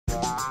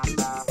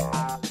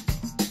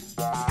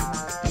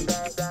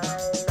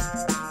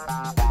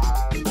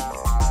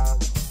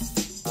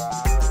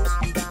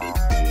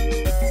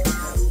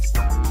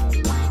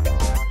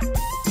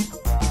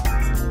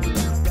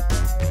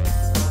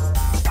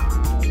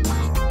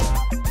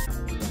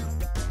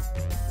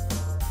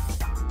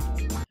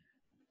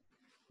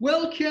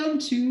Welcome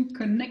to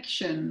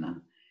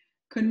Connection.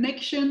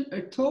 Connection, a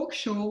talk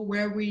show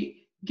where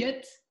we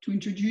get to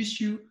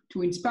introduce you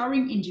to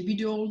inspiring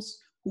individuals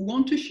who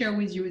want to share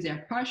with you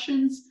their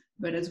passions,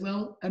 but as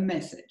well a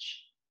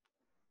message.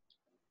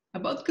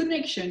 About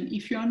Connection,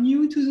 if you are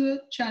new to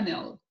the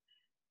channel,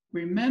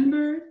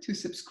 remember to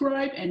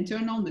subscribe and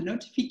turn on the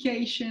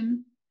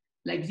notification.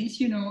 Like this,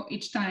 you know,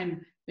 each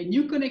time a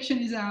new connection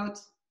is out,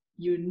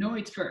 you know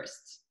it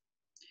first.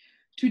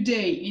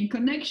 Today in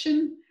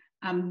Connection,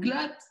 I'm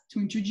glad to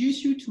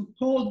introduce you to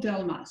Paul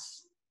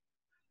Delmas.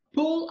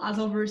 Paul has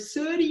over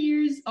 30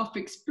 years of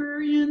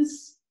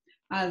experience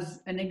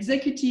as an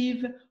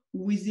executive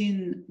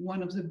within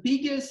one of the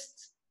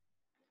biggest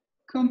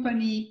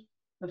company,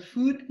 a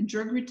food and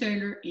drug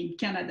retailer in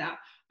Canada,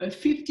 a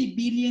 50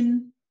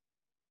 billion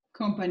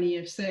company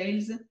of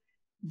sales,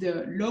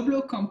 the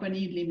Loblaw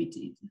Companies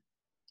Limited.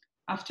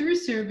 After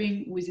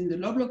serving within the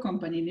Loblaw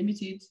Companies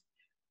Limited,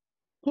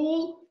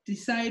 Paul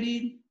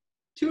decided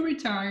to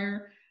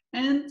retire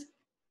and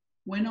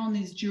went on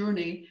his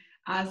journey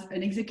as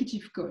an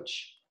executive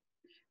coach.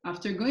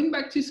 After going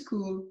back to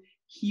school,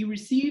 he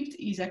received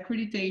his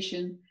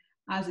accreditation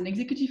as an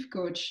executive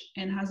coach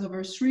and has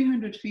over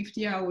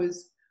 350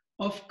 hours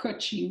of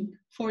coaching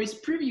for his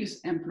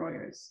previous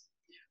employers.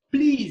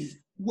 Please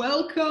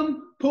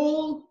welcome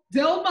Paul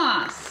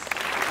Delmas.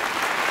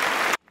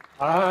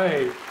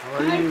 Hi, how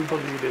are you,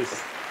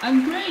 Belitis?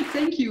 I'm great,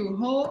 thank you.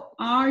 How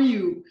are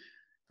you?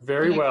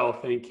 Very well,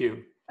 thank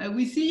you.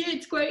 We see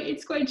it's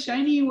quite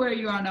shiny where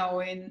you are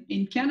now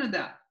in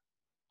Canada.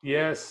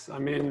 Yes,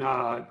 I'm in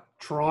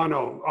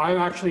Toronto. I'm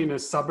actually in a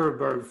suburb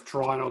of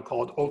Toronto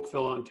called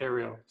Oakville,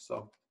 Ontario.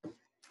 So,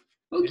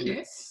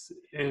 okay,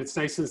 and it's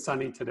nice and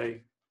sunny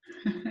today.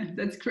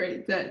 That's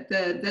great.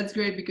 That's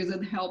great because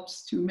it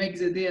helps to make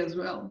the day as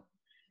well.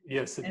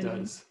 Yes, it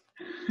does.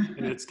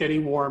 And it's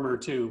getting warmer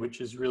too,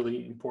 which is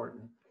really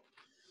important.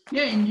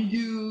 Yeah, and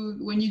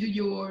when you do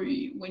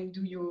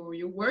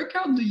your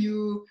workout, do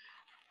you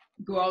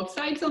go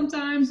outside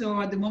sometimes,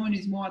 or at the moment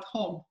it's more at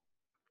home?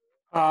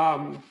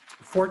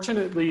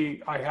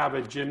 Fortunately, I have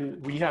a gym.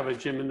 We have a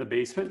gym in the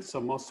basement,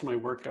 so most of my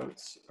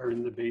workouts are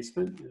in the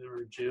basement in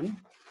our gym.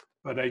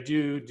 But I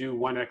do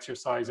one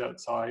exercise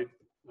outside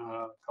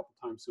a couple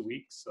times a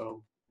week,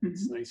 so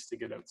it's nice to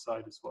get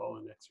outside as well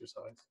and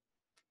exercise.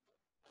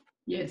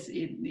 Yes,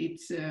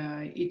 it's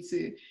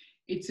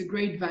a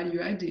great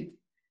value added.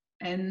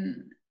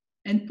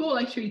 And Paul,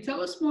 actually, tell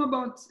us more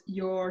about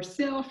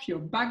yourself, your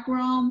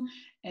background,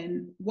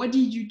 and what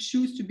did you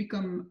choose to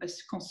become a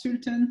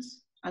consultant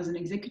as an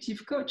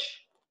executive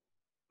coach?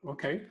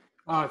 Okay,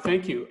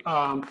 thank you.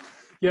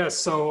 Yes,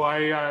 so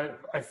I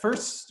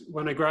first,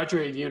 when I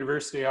graduated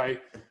university, I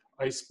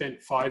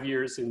spent 5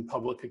 years in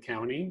public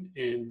accounting,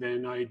 and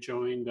then I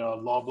joined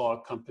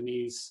Loblaw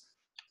Companies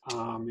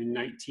in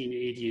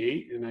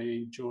 1988, and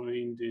I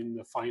joined in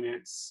the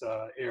finance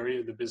area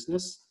of the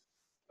business.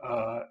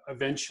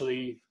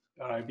 Eventually,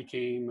 I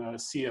became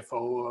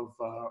CFO of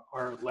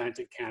our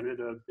Atlantic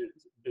Canada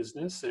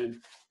business,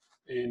 and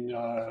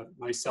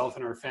myself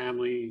and our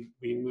family,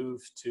 we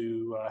moved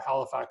to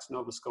Halifax,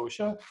 Nova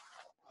Scotia,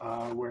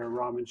 where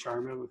Raman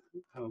Sharma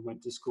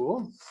went to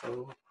school.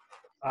 So,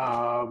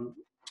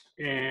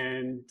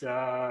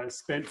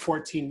 spent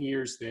 14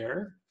 years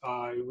there.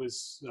 I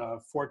was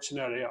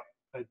fortunate.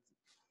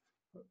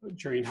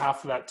 During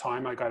half of that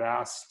time, I got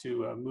asked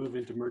to move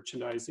into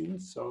merchandising.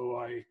 So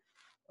I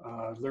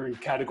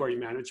learned category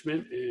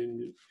management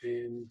and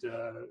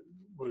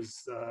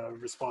was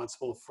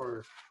responsible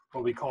for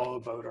what we call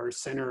about our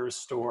center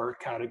store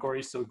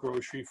category. So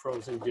grocery,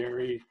 frozen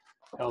dairy,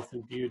 health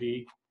and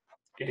beauty.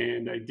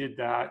 And I did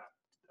that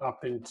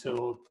up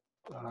until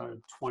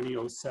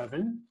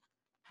 2007.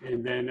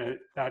 And then at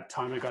that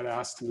time, I got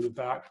asked to move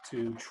back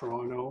to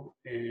Toronto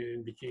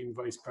and became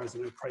vice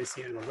president of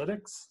pricing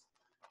analytics.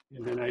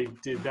 And then I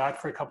did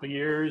that for a couple of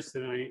years.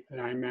 Then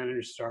I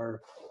managed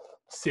our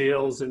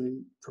sales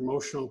and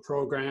promotional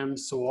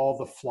programs. So all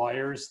the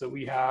flyers that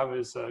we have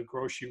as a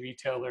grocery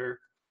retailer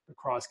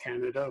across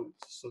Canada.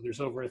 So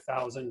there's over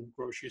 1,000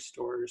 grocery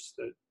stores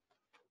that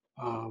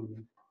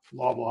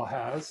Loblaw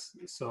has.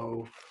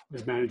 So I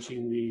was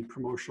managing the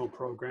promotional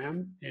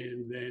program.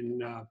 And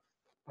then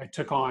I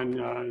took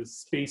on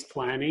space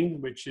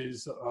planning, which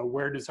is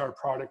where does our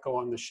product go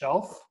on the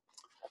shelf?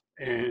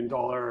 And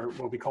all our,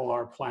 what we call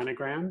our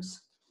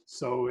planograms.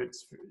 So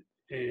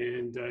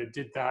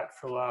did that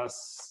for the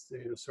last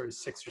sort of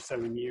 6 or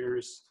 7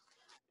 years.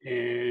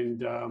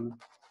 And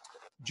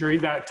during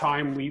that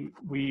time, we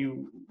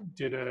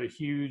did a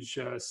huge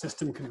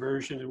system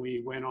conversion, and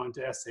we went on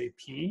to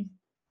SAP,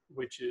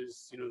 which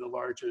is the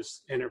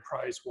largest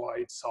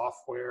enterprise-wide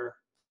software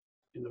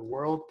in the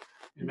world.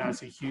 And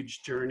that's a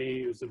huge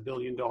journey. It was $1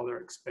 billion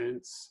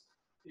expense.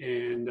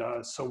 And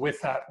so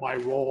with that, my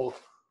role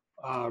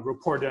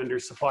reported under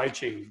supply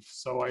chain.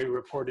 So I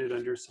reported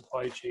under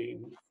supply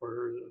chain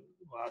for the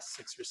last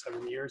 6 or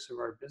 7 years of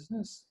our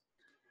business.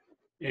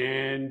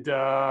 And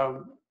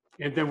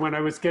then when I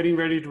was getting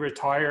ready to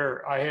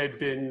retire, I had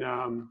been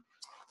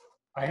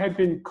I had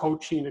been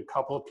coaching a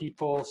couple of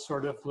people,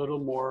 sort of little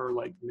more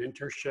like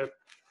mentorship,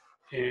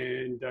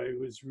 and I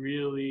was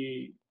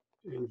really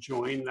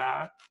enjoying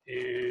that.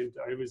 And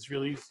I was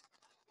really,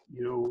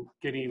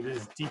 getting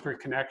this deeper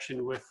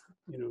connection with,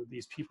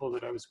 these people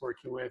that I was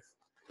working with.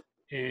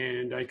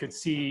 And I could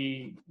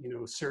see,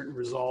 certain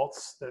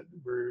results that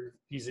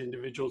these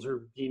individuals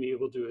are being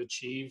able to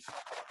achieve.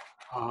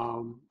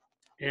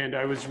 And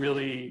I was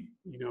really,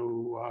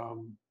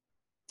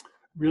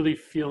 really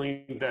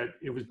feeling that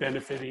it was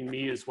benefiting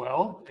me as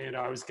well. And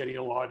I was getting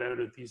a lot out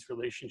of these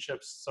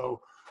relationships.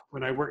 So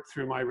when I worked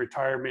through my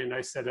retirement,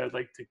 I said I'd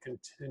like to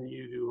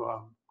continue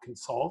to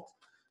consult.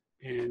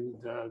 And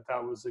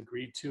that was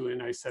agreed to.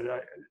 And I said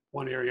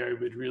one area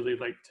I would really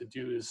like to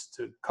do is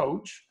to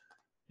coach,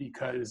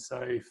 because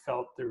I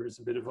felt there was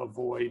a bit of a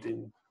void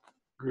in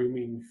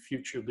grooming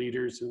future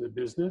leaders in the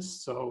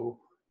business. So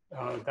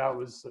that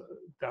was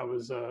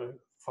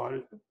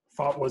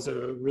thought was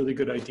a really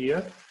good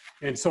idea.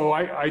 And so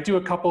I do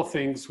a couple of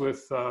things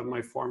with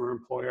my former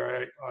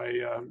employer. I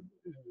am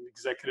an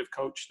executive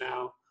coach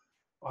now.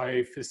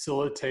 I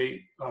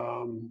facilitate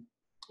a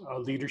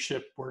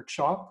leadership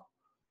workshop,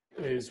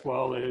 as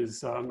well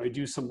as I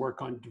do some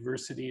work on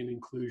diversity and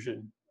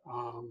inclusion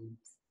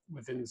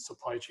within the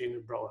supply chain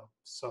umbrella.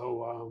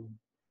 So,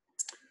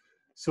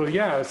 so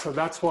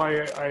that's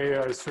why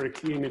I sort of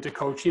came into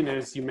coaching.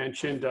 As you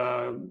mentioned,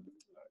 I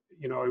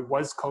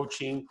was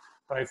coaching,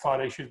 but I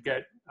thought I should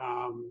get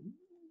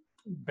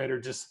better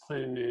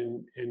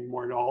discipline and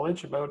more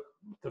knowledge about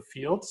the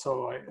field.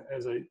 So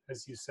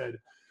as you said,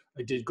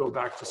 I did go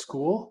back to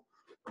school,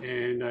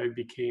 and I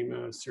became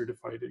a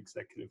certified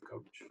executive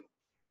coach.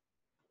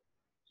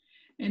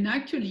 And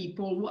actually,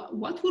 Paul,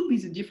 what would be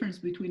the difference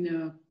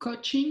between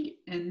coaching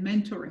and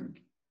mentoring?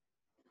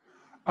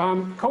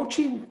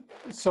 Coaching,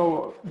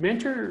 so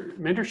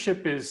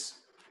mentorship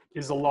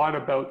is a lot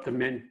about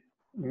the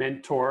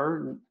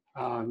mentor,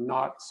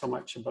 not so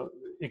much about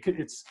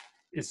it's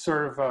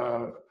sort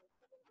of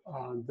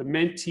the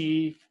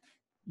mentee.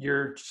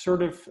 You're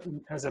sort of,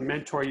 as a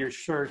mentor, you're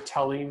sure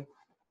telling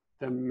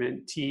the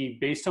mentee,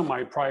 based on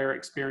my prior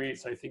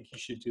experience, I think you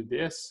should do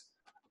this,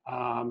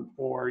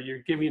 or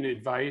you're giving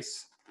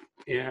advice.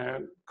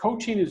 And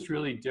coaching is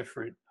really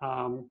different.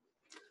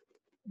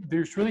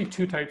 There's really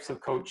two types of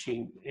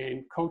coaching,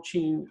 and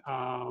coaching,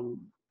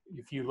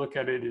 if you look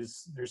at it,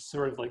 there's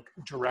sort of like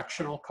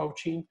directional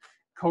coaching.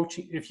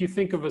 If you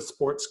think of a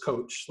sports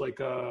coach, like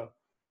a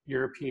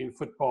European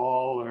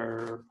football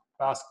or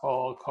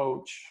basketball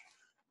coach,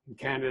 in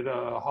Canada,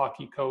 a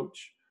hockey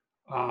coach,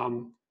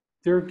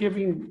 they're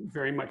giving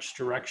very much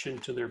direction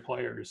to their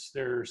players.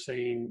 They're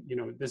saying,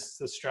 this is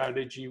the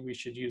strategy we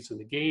should use in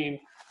the game.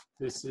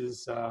 This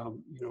is,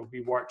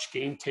 we watch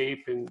game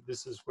tape, and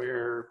this is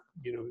where,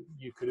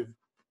 you could have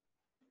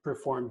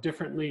performed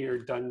differently or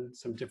done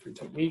some different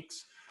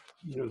techniques.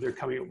 They're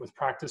coming up with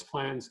practice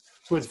plans.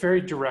 So it's very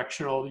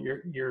directional.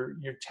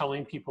 You're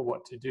telling people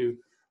what to do.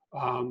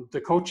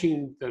 The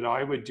coaching that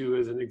I would do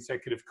as an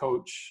executive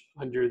coach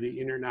under the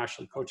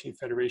International Coaching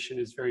Federation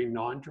is very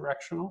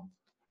non-directional.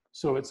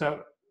 So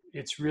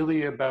it's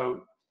really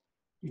about,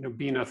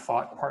 being a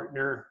thought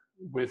partner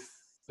with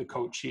the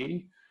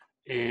coachee,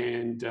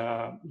 and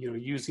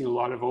using a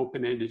lot of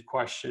open-ended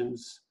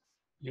questions.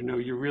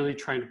 You're really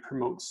trying to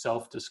promote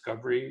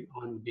self-discovery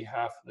on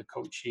behalf of the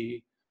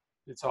coachee.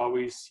 It's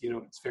always,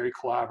 it's very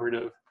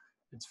collaborative.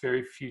 It's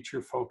very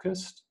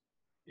future-focused,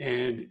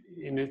 and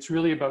it's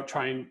really about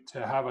trying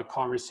to have a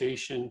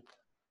conversation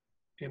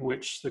in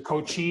which the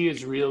coachee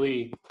is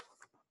really,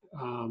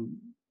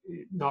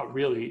 not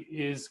really,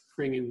 is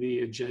bringing the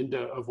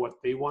agenda of what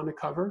they want to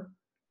cover.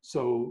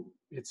 So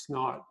it's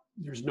not,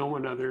 there's no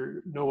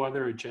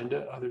other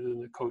agenda other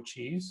than the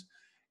coachees.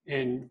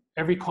 And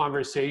every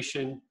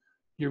conversation,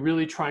 you're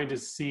really trying to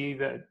see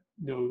that,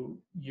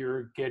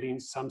 you're getting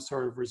some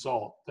sort of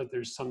result, that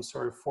there's some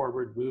sort of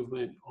forward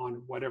movement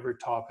on whatever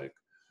topic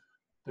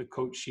the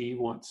coachee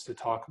wants to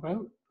talk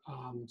about.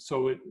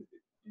 So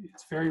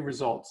it's very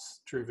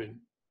results driven.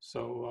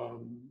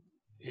 So,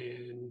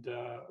 and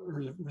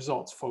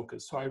results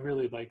focused. So I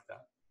really like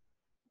that.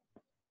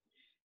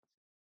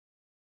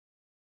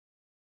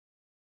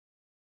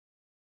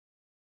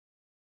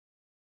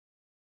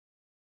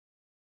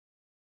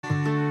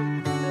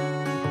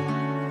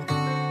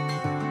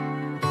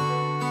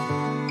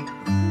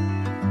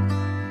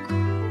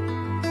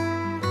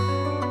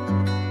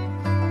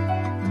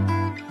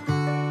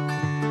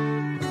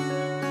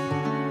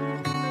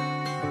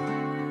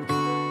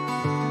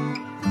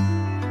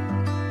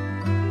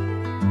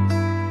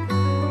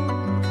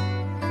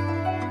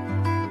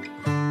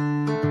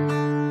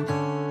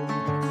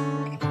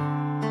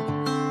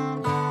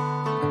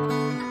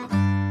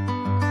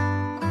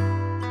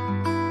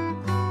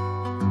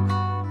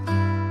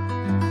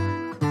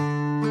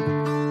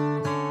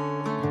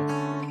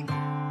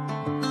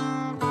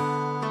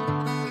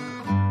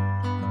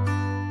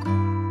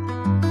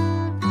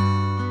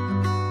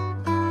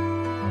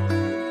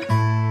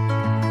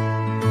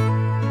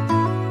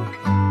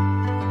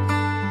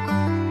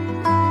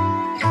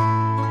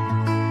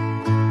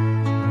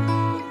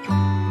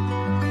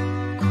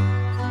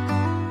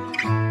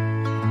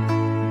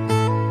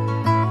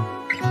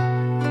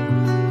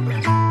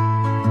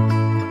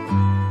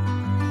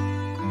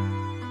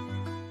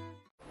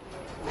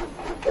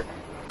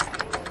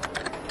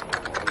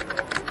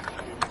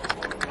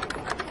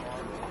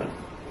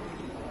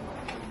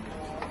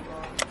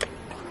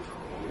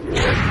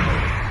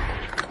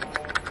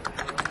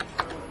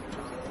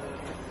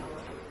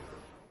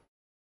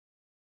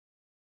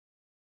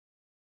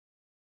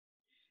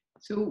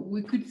 So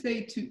we could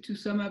say to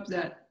sum up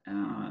that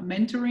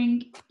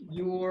mentoring,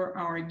 you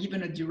are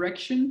given a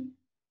direction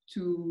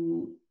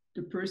to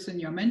the person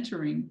you're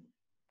mentoring,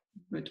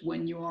 but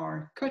when you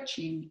are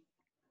coaching,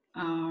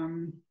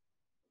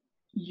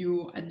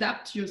 you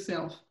adapt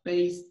yourself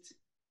based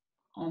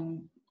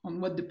on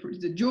what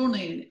the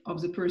journey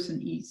of the person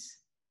is,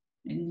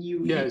 and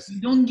Yes. you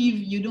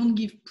don't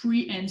give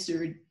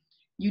pre-answered,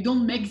 you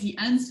don't make the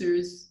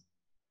answers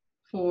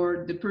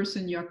for the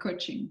person you're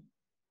coaching.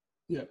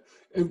 Yeah.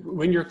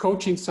 When you're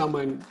coaching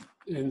someone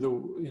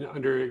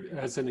under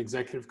as an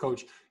executive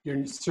coach,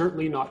 you're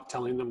certainly not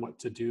telling them what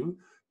to do.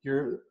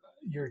 You're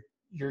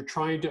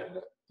trying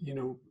to,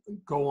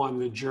 go on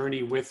the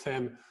journey with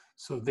them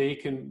so they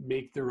can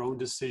make their own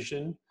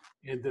decision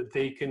and that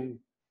they can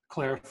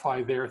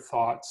clarify their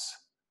thoughts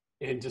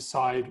and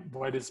decide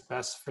what is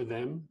best for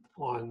them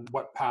on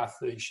what path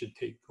they should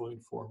take going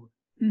forward.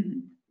 Mm-hmm.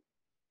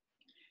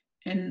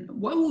 And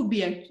what would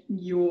be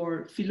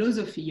your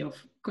philosophy of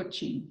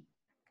coaching?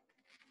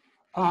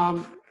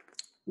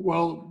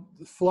 Well,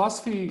 the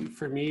philosophy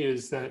for me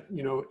is that,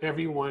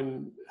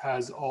 everyone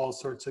has all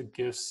sorts of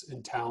gifts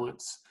and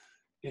talents,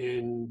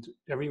 and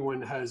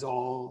everyone has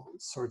all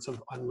sorts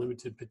of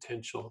unlimited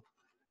potential.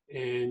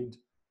 And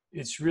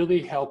it's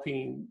really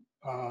helping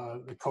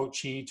the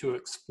coachee to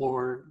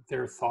explore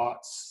their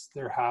thoughts,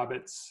 their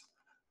habits,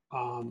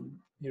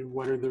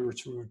 what are the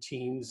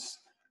routines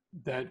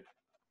that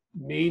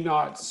may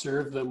not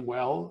serve them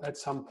well at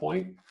some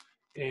point,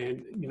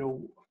 and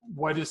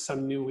what is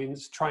some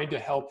trying to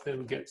help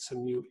them get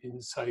some new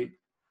insight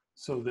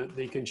so that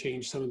they can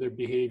change some of their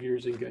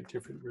behaviors and get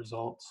different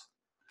results.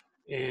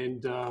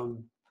 And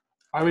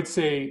I would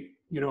say,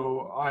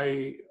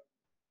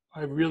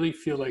 I really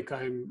feel like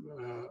I'm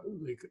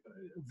like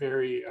a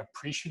very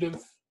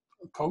appreciative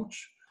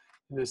coach,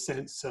 in the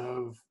sense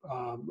of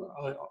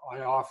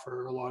I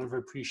offer a lot of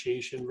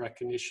appreciation,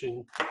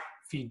 recognition,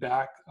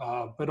 feedback,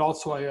 but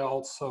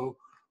also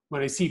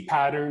when I see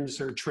patterns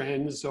or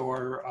trends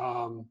or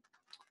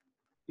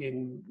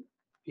in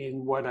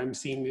what I'm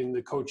seeing in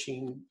the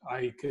coaching,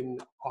 I can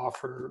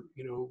offer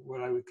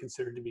what I would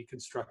consider to be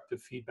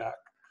constructive feedback.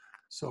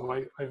 So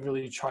I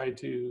really try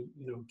to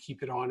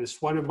keep it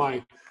honest. One of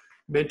my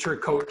mentor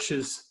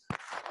coaches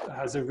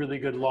has a really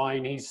good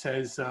line. He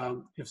says,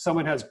 if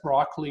someone has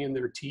broccoli in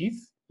their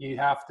teeth, you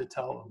have to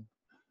tell them.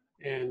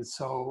 And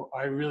so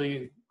I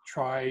really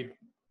try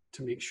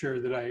to make sure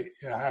that I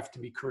have to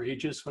be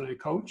courageous when I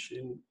coach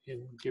and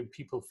give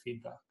people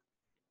feedback.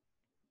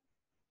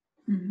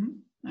 Mm-hmm.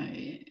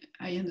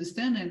 I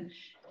understand.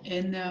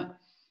 And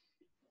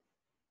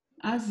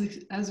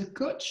as a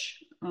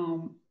coach,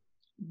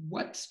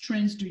 what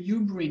strengths do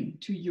you bring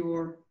to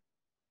your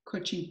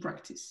coaching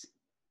practice?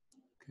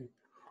 Okay.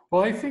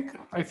 Well, I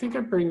think I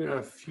bring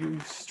a few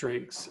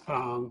strengths.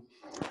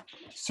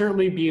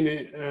 Certainly, being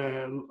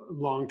a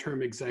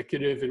long-term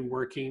executive and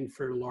working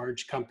for a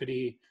large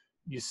company,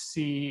 you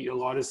see a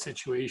lot of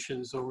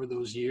situations over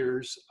those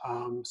years.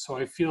 So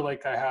I feel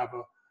like I have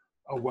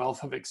a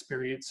wealth of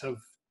experience of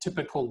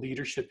typical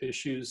leadership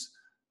issues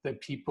that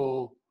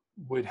people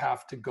would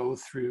have to go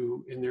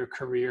through in their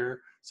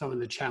career, some of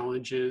the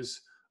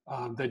challenges,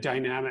 the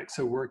dynamics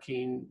of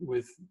working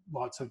with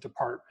lots of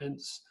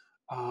departments,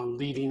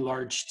 leading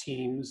large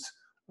teams,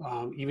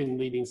 even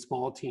leading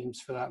small teams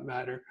for that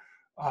matter.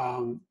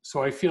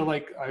 So I feel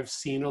like I've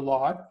seen a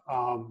lot,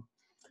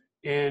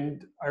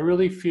 and I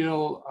really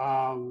feel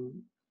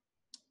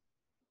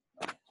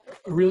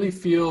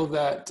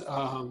that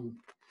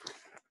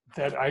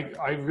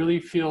I really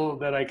feel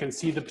that I can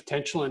see the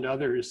potential in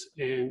others,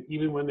 and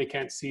even when they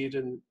can't see it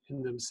in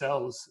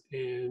themselves,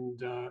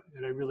 and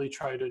I really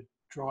try to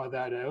draw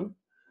that out.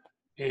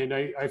 And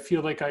I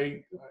feel like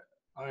I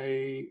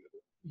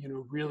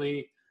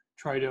really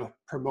try to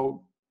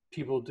promote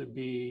people to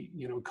be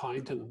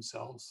kind to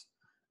themselves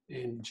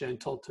and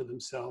gentle to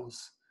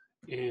themselves,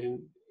 and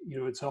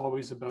it's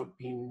always about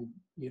being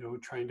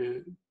trying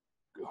to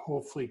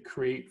hopefully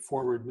create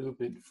forward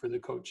movement for the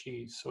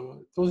coachee.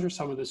 So those are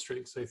some of the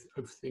strengths I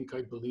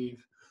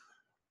believe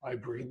I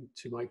bring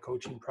to my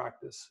coaching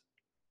practice.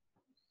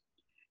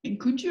 And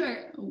could you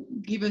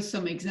give us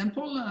some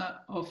example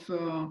of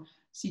a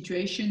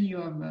situation you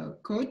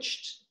have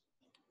coached?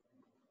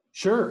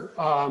 Sure.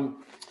 I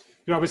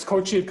was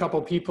coaching a couple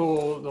of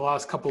people the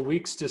last couple of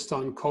weeks just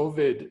on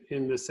COVID,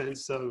 in the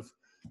sense of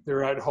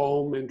they're at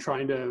home and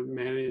trying to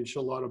manage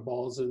a lot of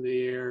balls in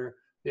the air.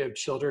 They have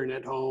children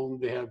at home.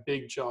 They have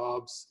big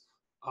jobs.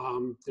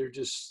 They're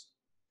just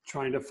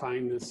trying to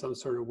find some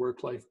sort of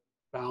work-life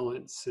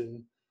balance.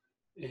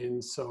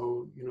 And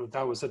so,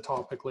 that was a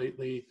topic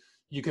lately.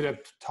 You could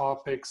have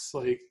topics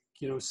like,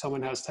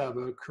 someone has to have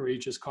a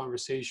courageous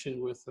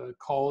conversation with a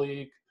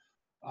colleague.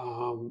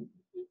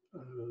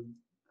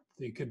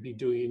 They could be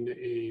doing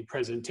a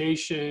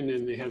presentation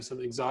and they have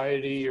some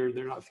anxiety, or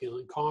they're not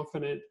feeling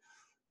confident.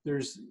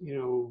 There's,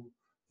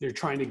 they're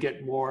trying to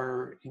get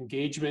more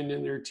engagement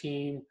in their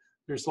team.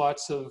 There's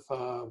lots of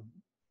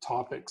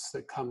topics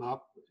that come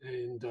up.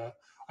 And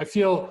I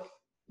feel,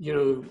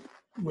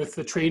 with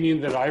the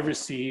training that I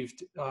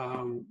received,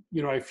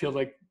 you know, I feel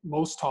like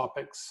most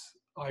topics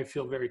I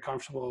feel very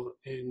comfortable,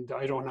 and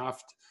I don't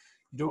have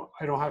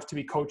to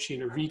be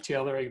coaching a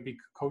retailer. I could be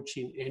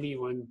coaching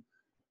anyone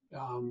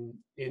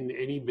in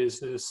any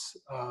business.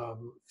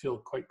 Feel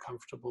quite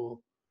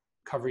comfortable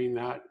covering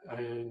that.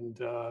 And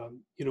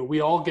you know,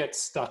 we all get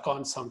stuck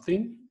on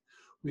something.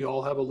 We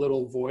all have a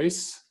little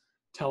voice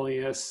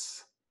telling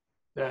us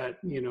that,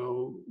 you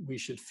know, we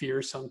should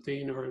fear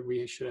something or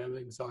we should have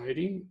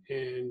anxiety.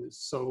 And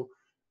so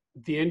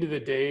at the end of the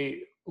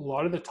day, a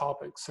lot of the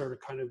topics are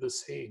kind of the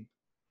same.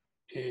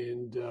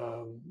 And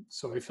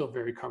so I feel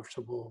very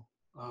comfortable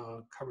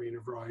covering a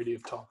variety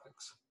of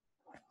topics.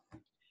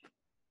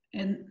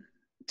 And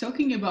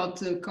talking about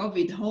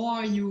COVID, how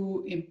are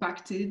you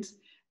impacted?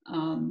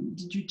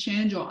 Did you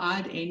change or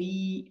add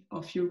any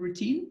of your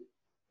routine?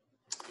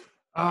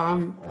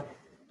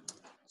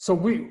 So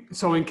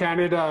in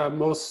Canada,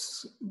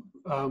 most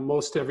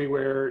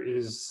everywhere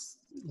is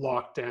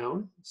locked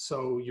down.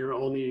 So you're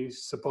only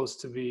supposed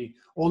to be,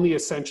 only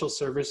essential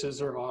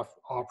services are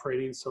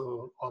operating.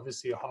 So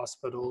obviously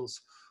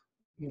hospitals,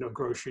 you know,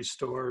 grocery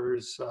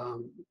stores,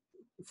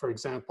 for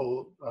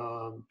example,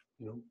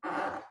 you know,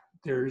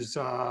 there's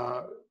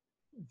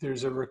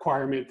a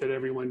requirement that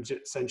everyone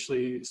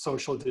essentially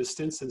social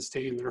distance and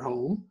stay in their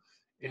home,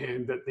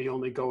 and that they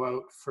only go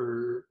out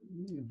for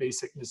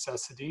basic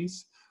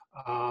necessities.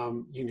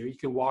 You know, you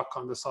can walk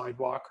on the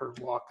sidewalk or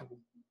walk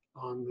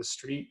on the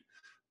street,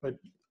 but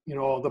you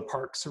know, all the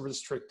parks are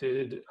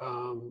restricted,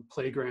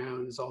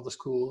 playgrounds, all the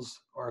schools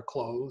are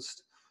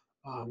closed.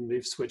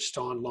 They've switched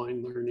to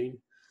online learning.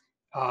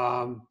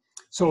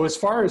 So as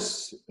far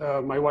as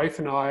my wife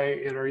and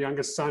I and our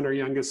youngest son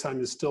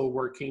is still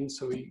working,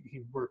 so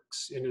he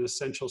works in an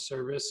essential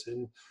service,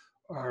 and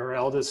our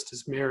eldest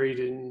is married,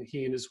 and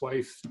he and his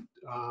wife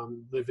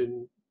live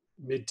in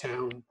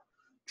Midtown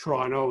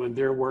Toronto, and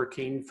they're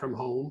working from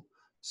home.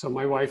 So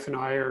my wife and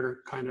I are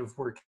kind of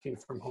working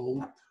from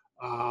home.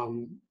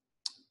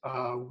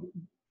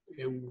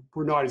 And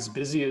we're not as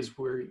busy as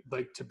we'd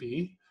like to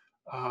be.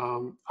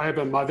 I have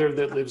a mother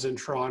that lives in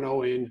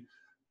Toronto, and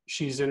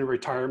she's in a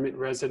retirement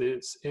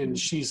residence, and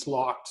she's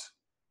locked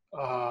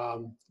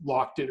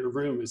in her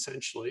room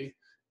essentially,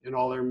 and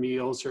all her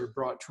meals are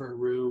brought to her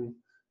room,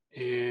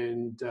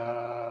 and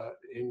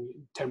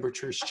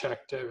temperatures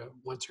checked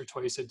once or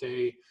twice a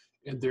day,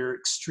 and they're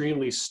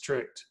extremely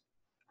strict,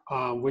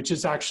 which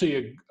is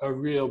actually a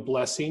real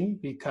blessing,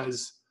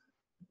 because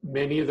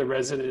many of the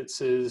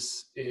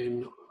residences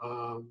in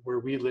where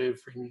we live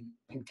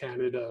in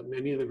Canada,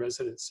 many of the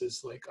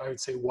residences, like I would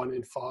say 1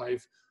 in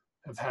 5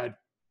 have had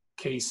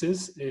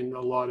cases and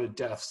a lot of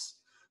deaths.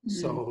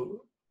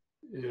 So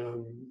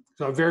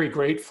I'm very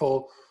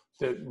grateful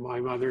that my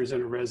mother's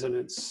in a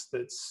residence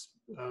that's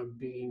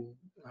being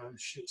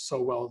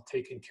so well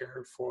taken care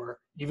of for,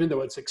 even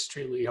though it's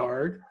extremely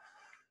hard.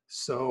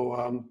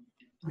 So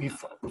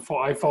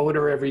I phone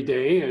her every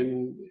day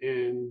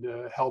and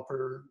help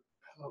her,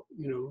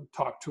 you know,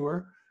 talk to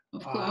her.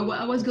 Of course,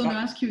 I was going to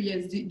ask you,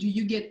 yes, do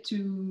you get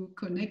to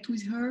connect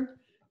with her?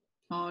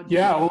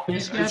 Yeah, well,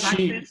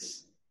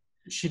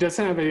 she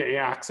doesn't have any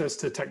access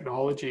to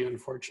technology,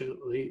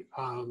 unfortunately.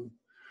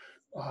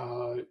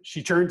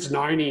 She turns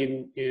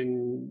 90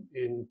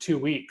 in 2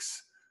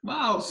 weeks.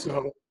 Wow.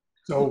 So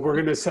we're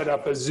going to set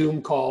up a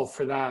Zoom call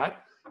for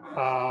that.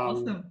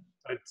 Awesome.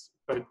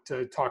 But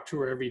talk to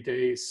her every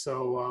day.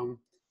 So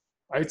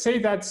I'd say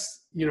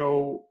that's, you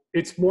know,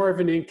 it's more of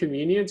an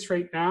inconvenience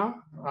right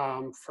now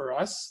for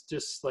us,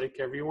 just like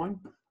everyone.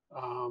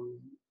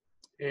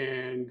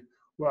 And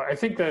well, I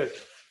think that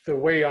the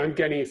way I'm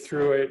getting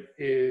through it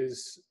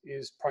is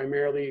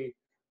primarily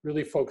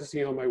really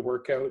focusing on my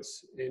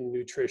workouts and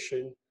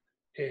nutrition,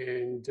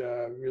 and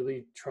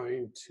really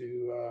trying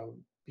to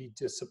be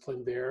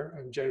disciplined there.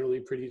 I'm generally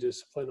pretty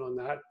disciplined on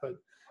that, but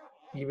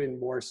even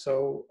more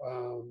so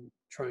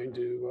trying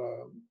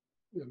to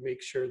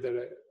make sure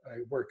that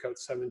I work out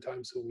 7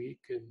 times a week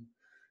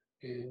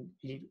and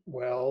eat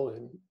well,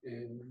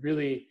 and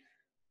really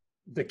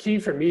the key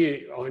for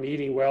me on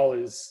eating well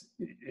is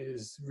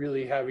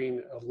really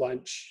having a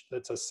lunch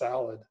that's a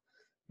salad,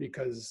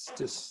 because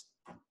just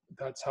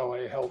that's how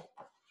I help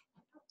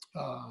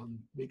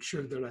make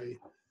sure that I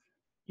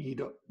eat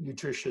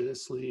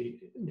nutritiously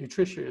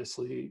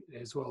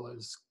as well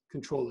as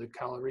control the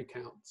calorie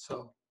count.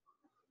 So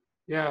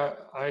yeah,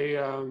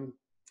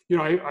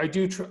 I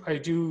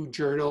do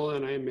journal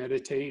and I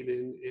meditate,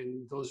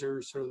 and those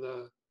are sort of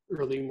the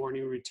early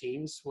morning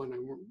routines when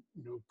I'm,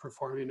 you know,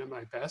 performing at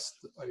my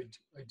best. I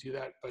do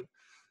that, but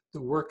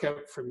the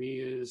workout for me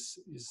is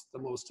the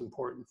most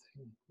important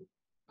thing,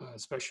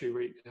 especially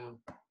right now.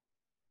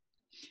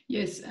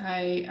 Yes,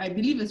 I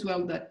believe as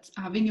well that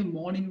having a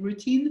morning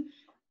routine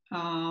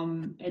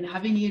and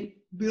having it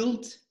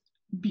built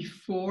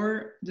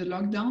before the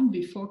lockdown,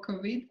 before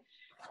COVID,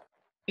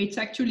 it's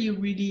actually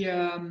really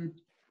a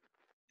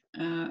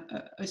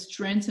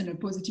strength and a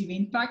positive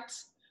impact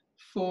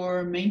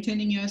for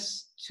maintaining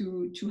us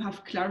to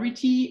have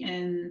clarity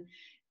and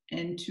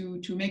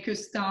to make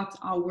us start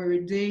our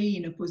day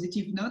in a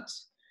positive note.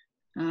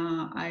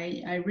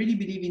 I really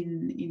believe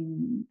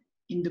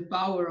in the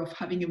power of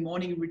having a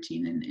morning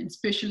routine, and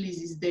especially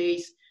these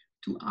days,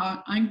 to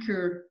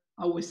anchor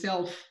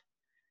ourselves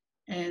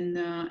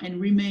and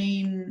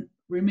remain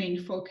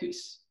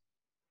focused.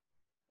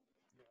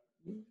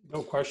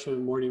 No question, the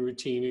morning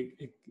routine,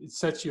 it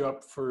sets you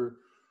up for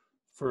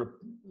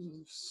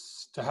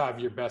to have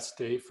your best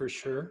day for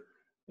sure.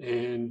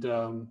 And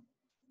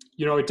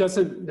you know, it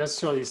doesn't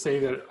necessarily say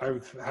that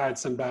I've had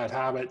some bad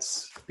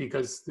habits,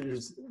 because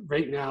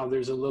right now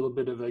there's a little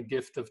bit of a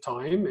gift of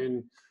time,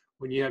 and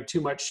when you have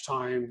too much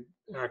time,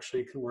 it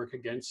actually can work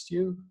against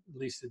you. At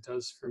least it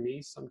does for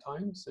me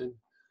sometimes. And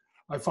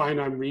I find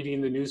I'm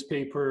reading the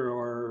newspaper,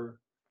 or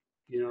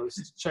you know,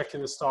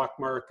 checking the stock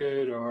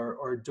market,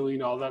 or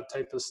doing all that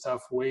type of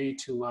stuff way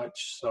too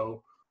much.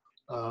 So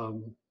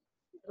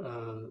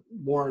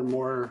more and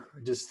more, I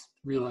just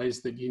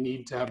realize that you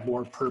need to have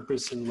more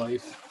purpose in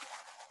life,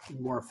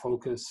 more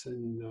focus,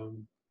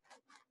 and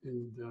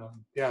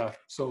yeah.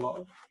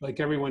 So like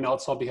everyone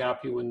else, I'll be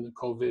happy when the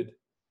COVID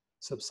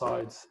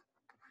subsides.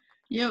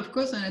 Yeah, of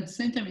course. And at the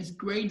same time, it's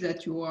great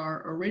that you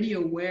are already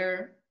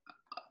aware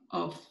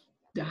of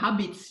the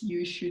habits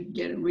you should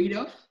get rid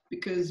of,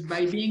 because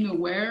by being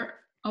aware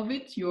of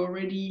it, you're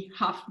already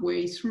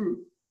halfway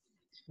through.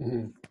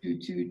 Mm-hmm.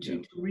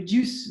 To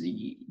reduce,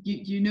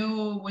 you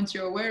know, once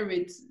you're aware of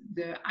it,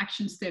 the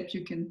action steps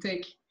you can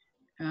take,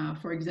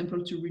 for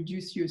example, to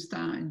reduce your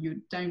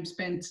time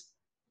spent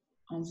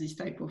on this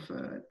type of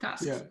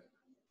tasks.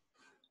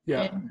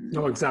 Yeah, and,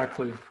 no,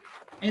 exactly.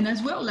 And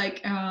as well,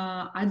 like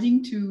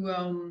adding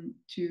to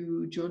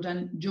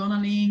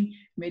journaling,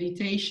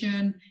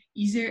 meditation.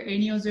 Is there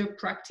any other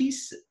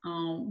practice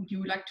you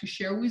would like to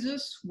share with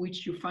us,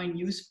 which you find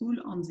useful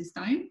on this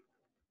time?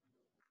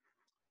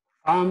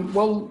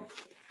 Well,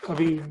 I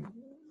mean,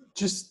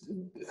 just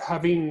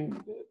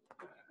having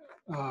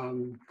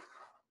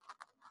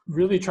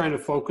really trying to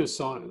focus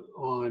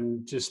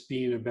on just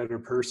being a better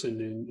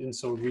person, and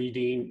so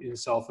reading and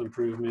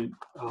self-improvement,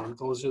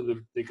 those are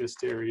the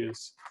biggest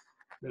areas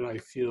that I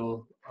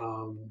feel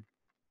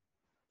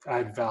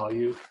add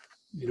value.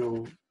 You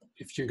know,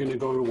 if you're going to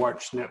go to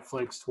watch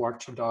Netflix, to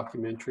watch a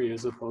documentary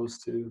as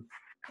opposed to,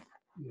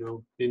 you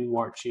know, binge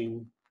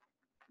watching,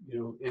 you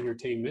know,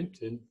 entertainment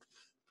and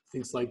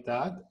things like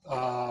that.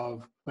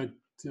 But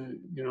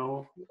you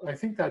know, I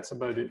think that's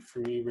about it for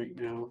me right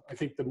now. I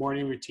think the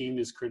morning routine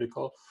is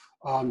critical.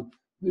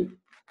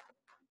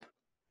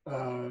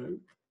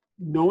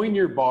 Knowing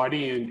your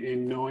body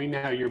and knowing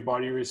how your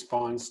body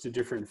responds to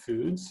different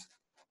foods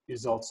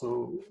is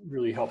also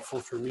really helpful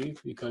for me,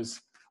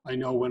 because I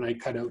know when I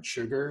cut out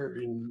sugar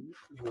and,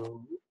 you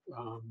know,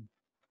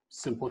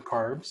 simple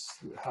carbs,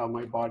 how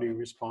my body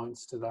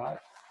responds to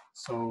that.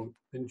 So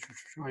been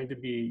trying to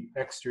be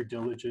extra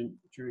diligent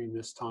during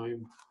this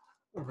time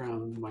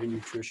around my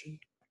nutrition.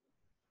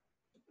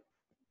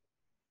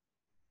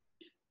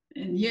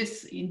 And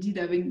yes, indeed,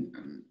 having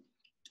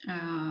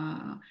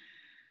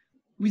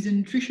with the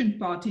nutrition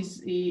part,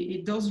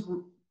 it does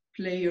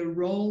play a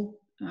role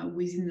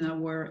within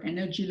our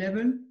energy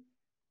level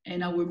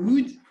and our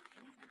mood.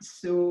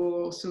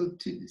 So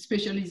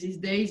especially these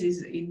days,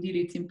 is indeed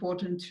it's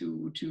important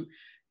to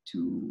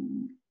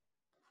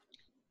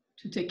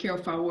take care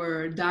of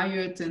our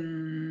diet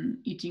and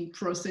eating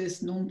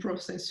processed,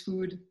 non-processed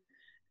food,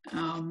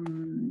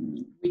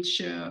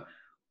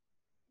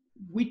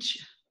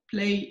 which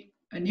play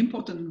an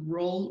important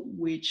role,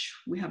 which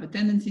we have a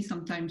tendency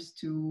sometimes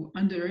to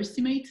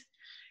underestimate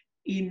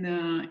in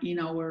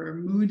our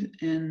mood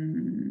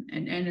and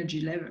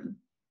energy level.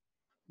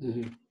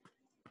 Mm-hmm.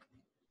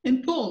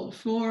 And Paul,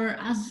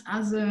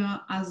 as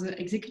an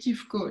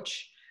executive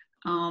coach,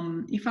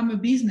 if I'm a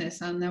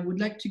business and I would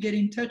like to get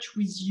in touch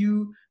with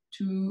you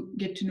to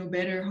get to know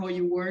better how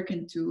you work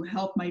and to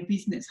help my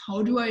business,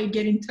 how do I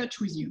get in touch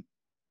with you?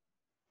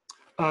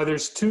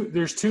 There's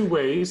two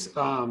ways.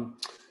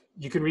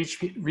 You can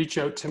reach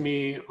out to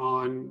me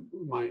on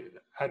my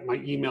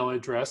email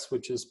address,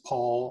 which is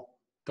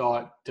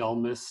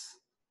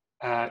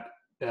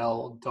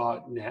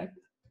paul.delmas@bell.net,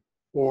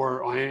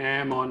 or I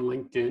am on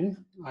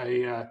LinkedIn.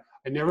 I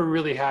never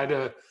really had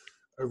a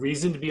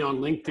reason to be on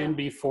LinkedIn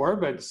before,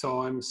 but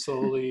so I'm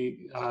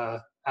slowly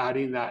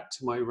adding that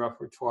to my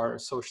repertoire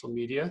of social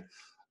media.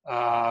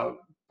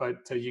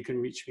 But you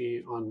can reach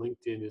me on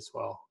LinkedIn as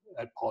well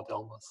at Paul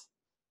Delmas.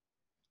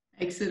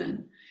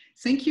 Excellent.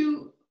 Thank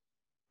you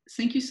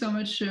so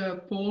much,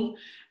 Paul.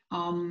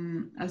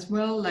 As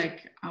well,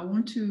 like I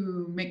want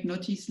to make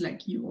notice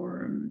like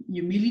your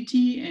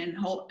humility and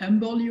how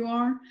humble you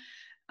are.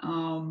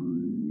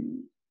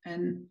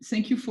 And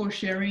thank you for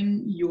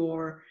sharing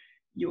your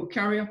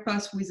career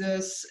path with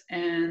us.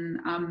 And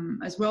I'm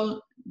as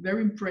well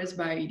very impressed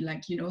by,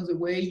 like, you know, the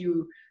way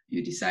you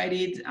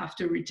decided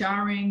after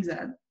retiring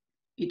that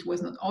it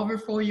was not over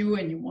for you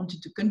and you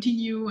wanted to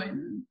continue.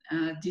 And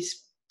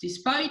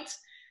despite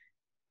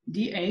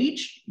the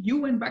age,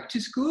 you went back to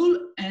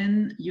school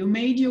and you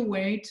made your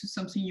way to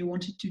something you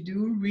wanted to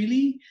do,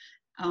 really.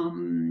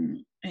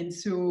 And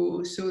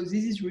so this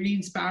is really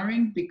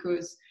inspiring,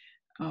 because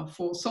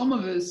For some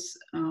of us,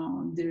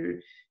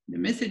 the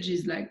message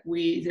is like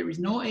there is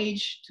no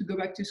age to go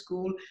back to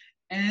school,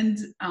 and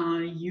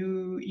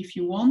if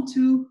you want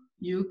to,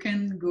 you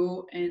can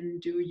go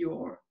and do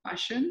your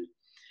passion.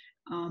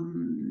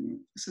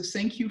 So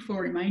thank you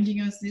for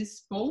reminding us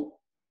this, Paul.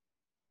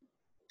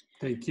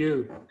 Thank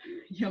you.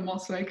 You're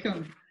most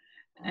welcome.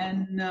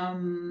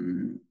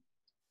 And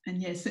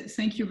yes,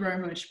 thank you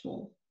very much,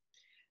 Paul.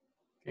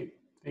 Okay,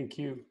 thank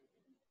you.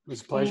 It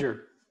was a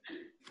pleasure.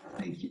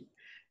 Thank you.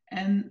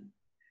 And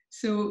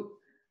so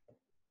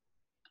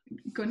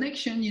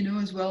Connexion,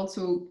 as well.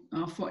 So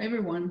for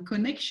everyone,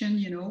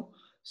 Connexion,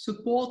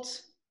 support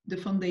the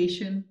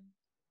foundation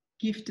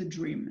Gift a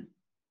Dream.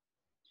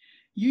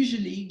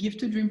 Usually,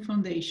 Gift a Dream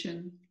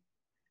Foundation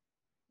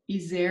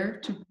is there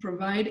to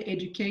provide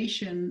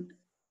education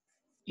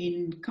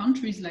in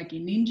countries like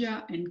in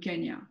India and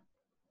Kenya.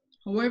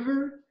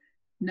 However,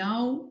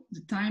 now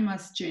the time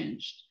has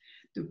changed.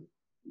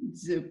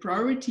 The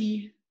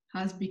priority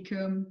has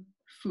become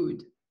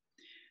food.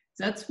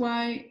 That's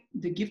why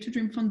the Gift a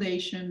Dream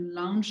Foundation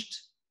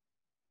launched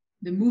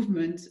the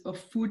movement of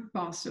food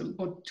parcel.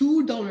 For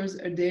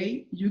 $2 a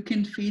day, you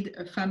can feed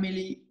a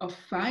family of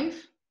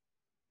 5.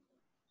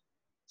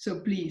 So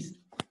please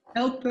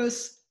help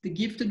us, the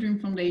Gift a Dream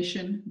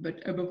Foundation,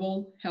 but above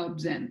all, help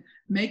them.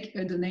 Make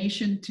a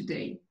donation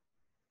today.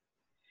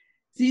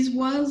 This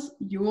was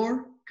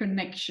your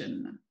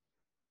connection.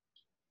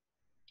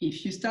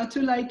 If you start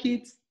to like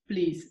it,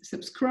 please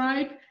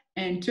subscribe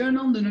and turn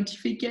on the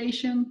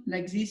notification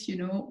like this,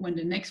 when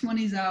the next one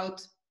is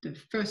out, the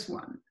first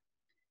one.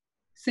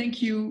 Thank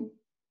you.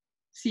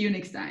 See you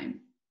next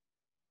time.